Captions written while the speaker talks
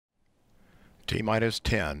T-minus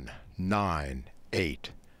 10, 9,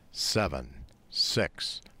 8, 7,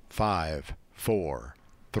 6, 5, 4,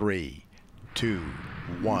 3, 2,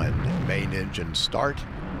 1. Main engine start,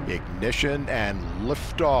 ignition, and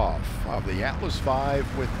liftoff of the Atlas V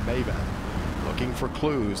with MAVEN, looking for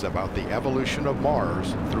clues about the evolution of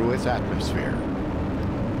Mars through its atmosphere.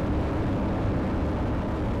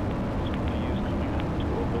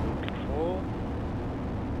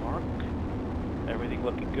 Everything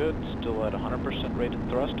looking good, still at 100% rated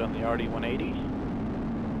thrust on the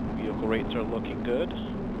RD-180. Vehicle rates are looking good.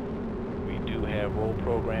 We do have roll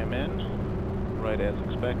program in, right as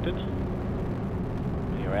expected.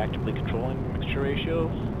 We are actively controlling the mixture ratio.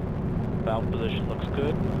 Valve position looks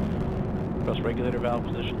good. Thrust regulator valve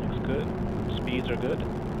position looks good. Speeds are good.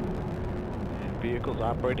 And vehicle's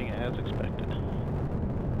operating as expected.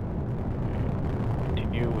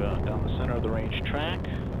 Continue down the center of the range track.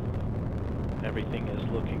 Everything is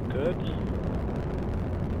looking good.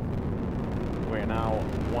 We're now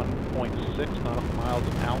 1.6 nautical miles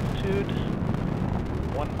of altitude,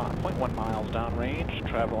 1.1 miles downrange,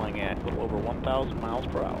 traveling at a little over 1,000 miles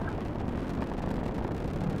per hour.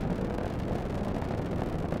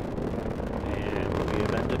 And we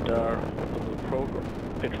have ended our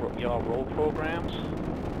pitch yaw roll programs.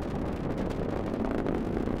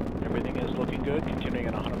 Everything is looking good, continuing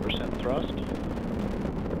at 100% thrust.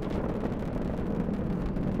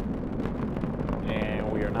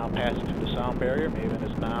 We are now passing through the sound barrier. MAVEN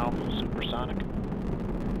is now supersonic.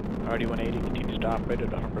 RD-180 continues to operate at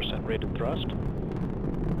 100% rated thrust.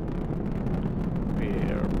 We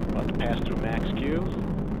are about to pass through max Q.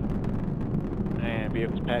 And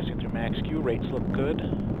vehicles passing through max Q. Rates look good.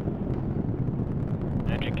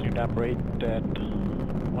 Engine continues to operate at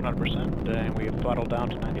 100%. And we have throttled down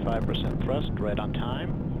to 95% thrust, right on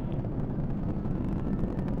time.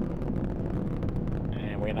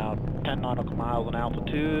 We're now 10 nautical miles in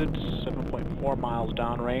altitude, 7.4 miles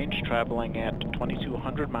downrange, traveling at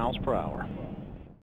 2,200 miles per hour.